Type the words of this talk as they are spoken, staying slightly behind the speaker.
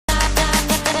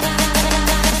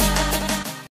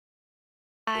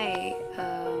Hi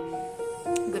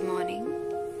good morning.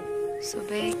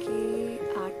 सुबह के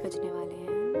 8 बजने वाले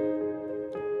हैं।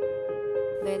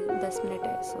 वेल 10 मिनट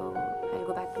है, सो I will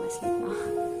go back to my sleep now.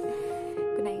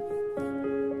 Good night.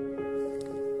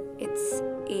 It's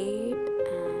 8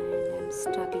 and I'm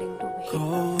struggling to wake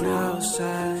up now.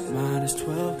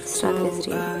 Struggle is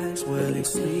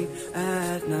real.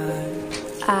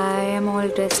 I am all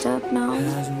dressed up now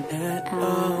and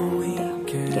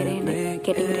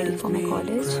getting ready for my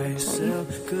college. Sorry.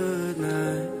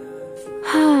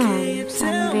 So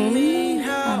I'm wearing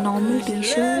a normal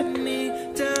t-shirt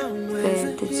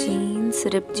with the jeans,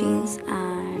 ripped jeans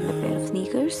and a pair of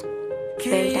sneakers.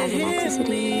 Belt as an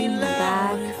accessory, my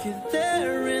bag,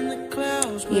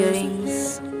 earrings.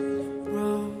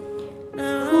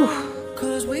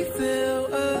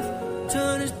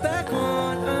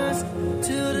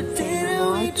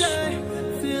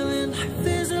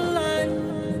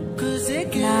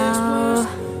 Now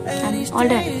I'm all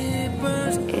done.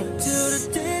 It's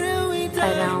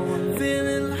around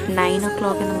 9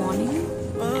 o'clock in the morning.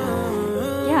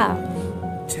 Yeah.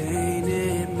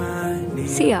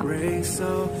 See ya.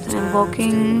 I'm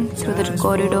walking through the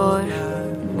corridor.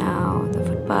 Now the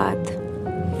footpath.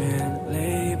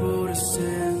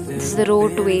 This is the road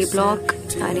to A block,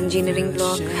 our engineering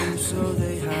block.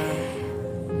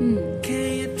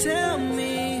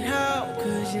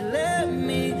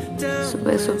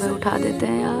 सुबह सुबह उठा देते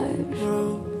हैं यार।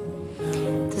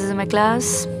 This is my class.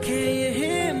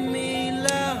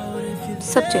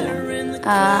 सब चला।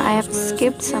 I have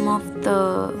skipped some of the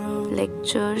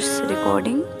lectures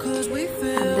recording,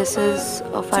 and this is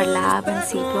of our lab in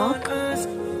C block.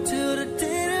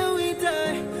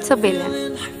 सब bell है।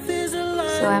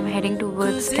 So I'm heading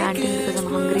towards canteen because I'm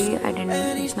hungry. I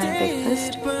didn't eat my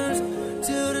breakfast.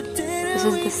 This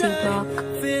is the C block.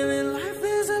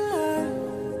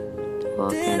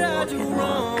 Walk and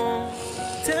walk.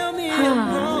 हाँ,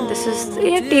 this is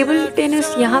ये table tennis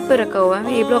यहाँ पर रखा हुआ है।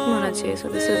 A block में होना चाहिए। So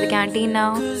this is the canteen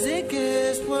now.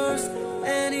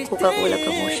 Coca-Cola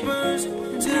promotion. Nice.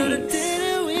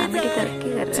 Amity तरक्की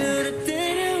कर रहा है।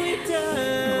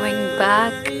 Going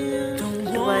back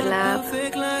to our lab.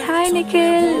 Hi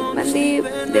Nikhil, Mandeep.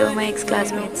 They were my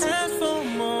ex-classmates.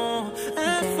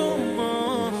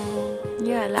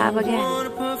 Yeah, lab again.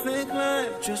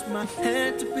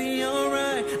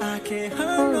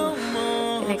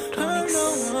 Electronics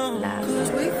lab.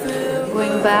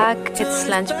 Going back, it's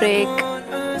lunch break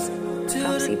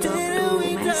from C block to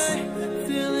mess.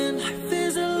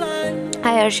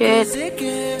 Hi Arshit.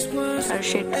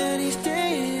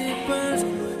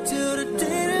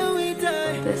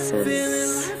 This is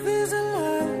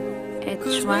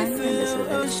H1 and this is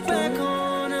H2.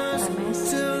 Mess.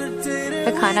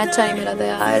 खाना अच्छा नहीं मिला था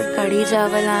यार। कढ़ी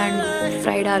चावल and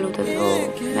fried आलू थे, तो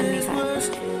मैंने नहीं खाया।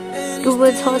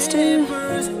 Towards hostel.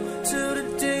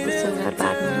 This is our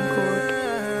badminton court.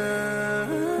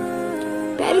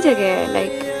 प्यारी जगह है,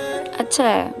 लाइक अच्छा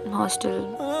है हॉस्टल,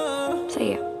 सही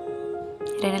है,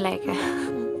 रहने लायक है।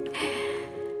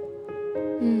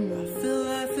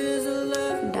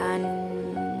 Done.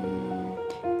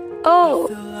 ओह,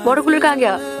 वाटर कूलर कहाँ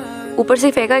गया? ऊपर से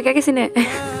फेंका क्या किसी ने?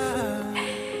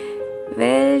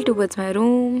 Well, towards my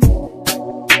room.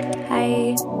 Hi.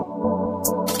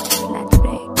 Lunch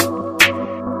break.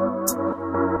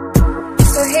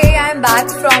 So hey, I'm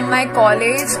back from my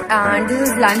college and this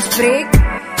is lunch break.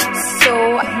 So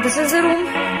this is the room.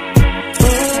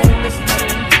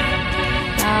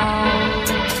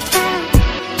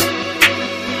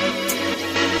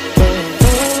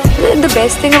 The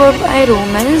best thing about my room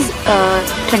is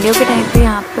ठंडियों के time पे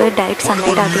यहाँ पर direct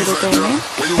sunlight आती है दोपहर में।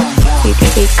 You can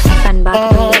take sun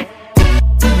bath.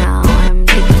 Now I'm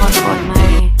taking off all my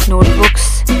notebooks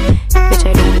which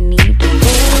I don't need for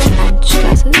lunch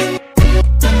classes.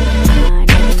 And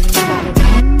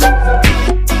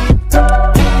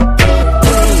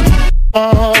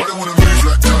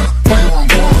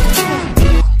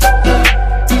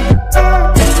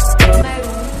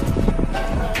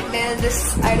well, this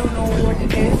I don't know what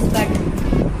it is, but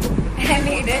I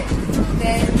made it.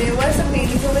 Then there were some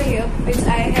paintings over here which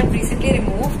I have recently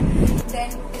removed. Then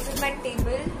this is my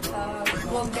table,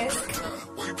 work desk,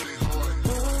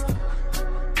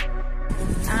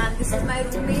 and this is my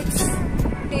roommate's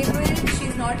table.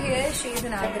 She's not here, she's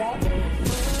in Agra.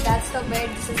 That's the bed,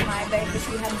 this is my bed, which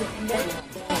we have different bed.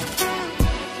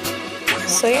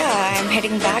 So yeah, I'm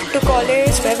heading back to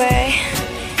college. Bye bye.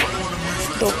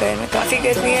 दोपहर में काफ़ी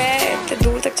गर्मी है, इतने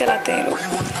दूर तक चलाते हैं लोग।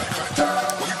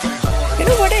 You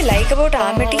know what I like about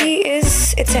Amity is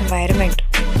its environment.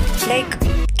 Like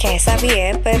कैसा भी है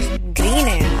पर ग्रीन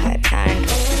है यार, एंड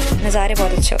नज़ारे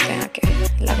बहुत अच्छे होते हैं यहाँ के।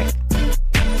 Love it.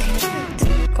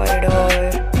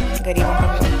 गरीबों का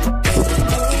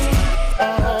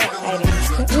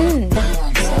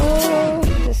so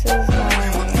this is my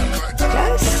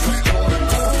class.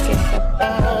 Okay,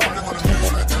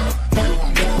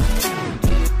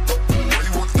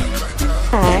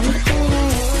 and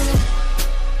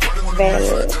well,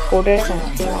 coders हैं,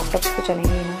 लैपटॉप्स तो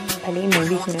चलेंगे ना, भले ही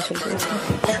मूवी क्यों ना चल रही है.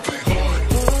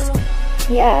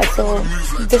 Yeah, so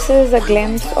this is a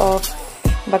glimpse of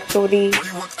बकचोदी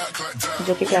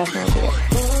जो कि क्लास में होती है.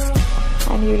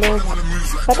 And you लोग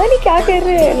पता नहीं क्या कर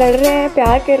रहे हैं, लड़ रहे हैं,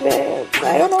 प्यार कर रहे हैं.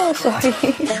 I don't know, sorry.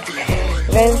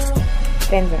 Well,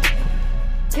 friends हैं.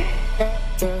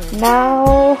 Now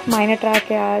minor track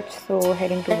है आज, so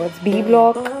heading towards B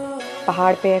block.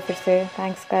 पहाड़ पे है फिर से.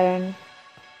 Thanks करण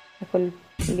को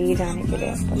ले जाने के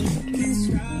लिए, पहुंचाने के लिए.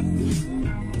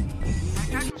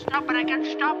 Stop, but I can't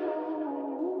stop.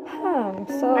 हाँ,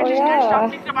 so I just can't stop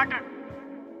thinking about it.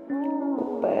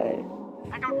 ऊपर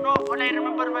I don't know what I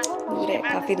remember was दूर है,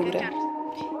 काफी दूर है.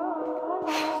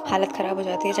 हालत खराब हो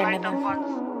जाती है चढ़ने में.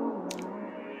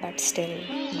 But still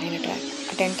minor track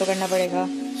attend तो करना पड़ेगा.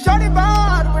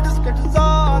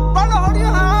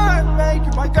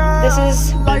 This is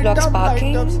B blocks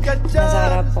parking.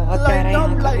 नज़ारा बहुत प्यारा है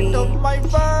यहाँ का भी. यहाँ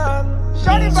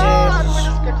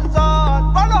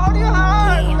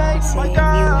से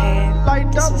व्यू है.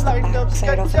 This is the back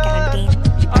side of the canteen.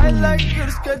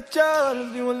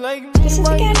 This is the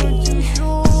canteen.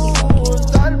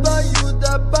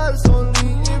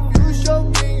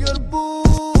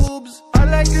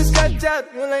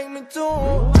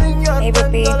 Hey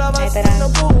baby, hi Taran.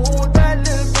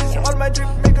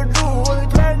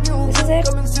 This is it.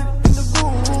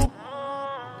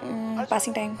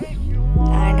 Passing time.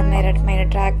 And my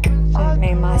track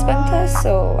में mask बंद था,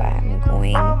 so I'm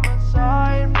going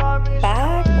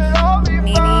back.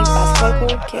 Maybe basketball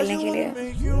court खेलने के लिए.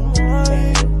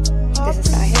 This is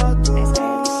Sahil.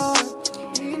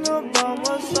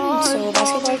 So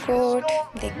basketball court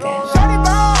देखते हैं.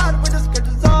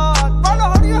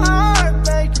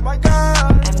 outside to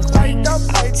get some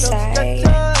fresh air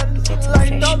क्योंकि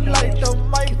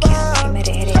यहाँ में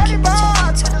रह के बचा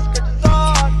इंसान.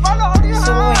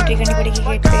 So एंट्री करनी पड़ेगी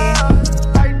गेट पे.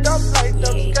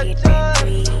 ये गेट पे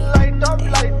एंट्री.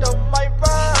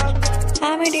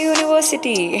 Amity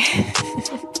university.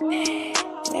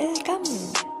 वेलकम.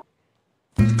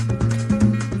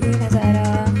 ये नज़ारा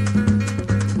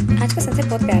आज का सनसेट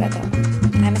बहुत प्यारा था.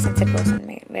 I am a sunset person.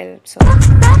 Well so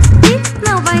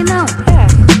Now by now. yeah.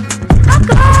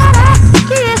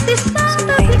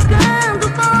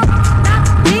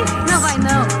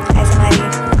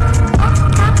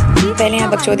 पहले यहाँ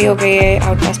बकचोदी हो गई है.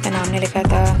 आउटपास पे नाम नहीं लिखा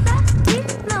था,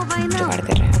 जुगाड़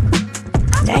कर रहे हैं.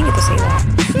 जाएंगे तो सही बात.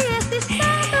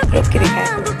 रुक के दिखा है.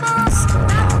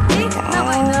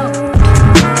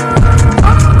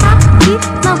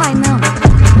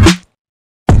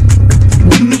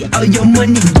 Give me all your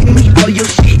money, give me all your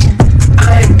shit. I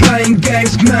ain't playing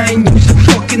games, man. Use a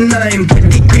fucking name.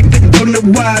 Pretty quick, I don't know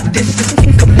why. This is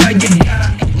sick of how you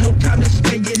die. No time to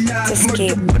stay alive.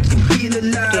 Escape. What you feel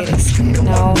alive.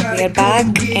 Now we are back.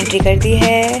 Entry कर दी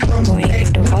है. Going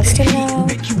into hostel now.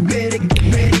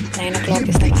 9 o'clock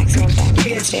is the maximum time you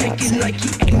can stay outside.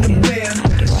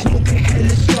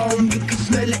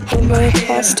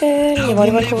 Hostel. ये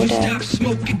volleyball court है. So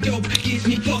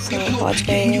पहुंच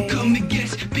गए.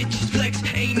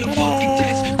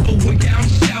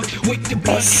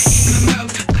 बस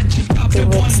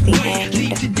towards the end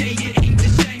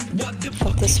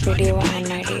of this video and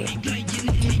my day.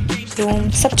 Room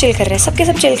सब chill कर रहे हैं. सबके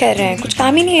सब चिल कर रहे हैं. कुछ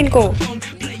काम ही नहीं है इनको.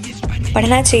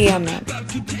 पढ़ना चाहिए हमें.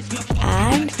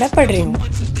 एंड मैं पढ़ रही हूँ.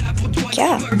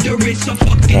 क्या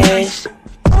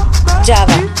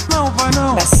जावा.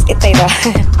 बस इतना ही था.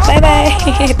 Bye bye.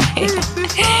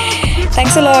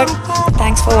 Thanks a lot.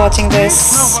 Thanks for watching this.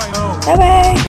 Bye bye.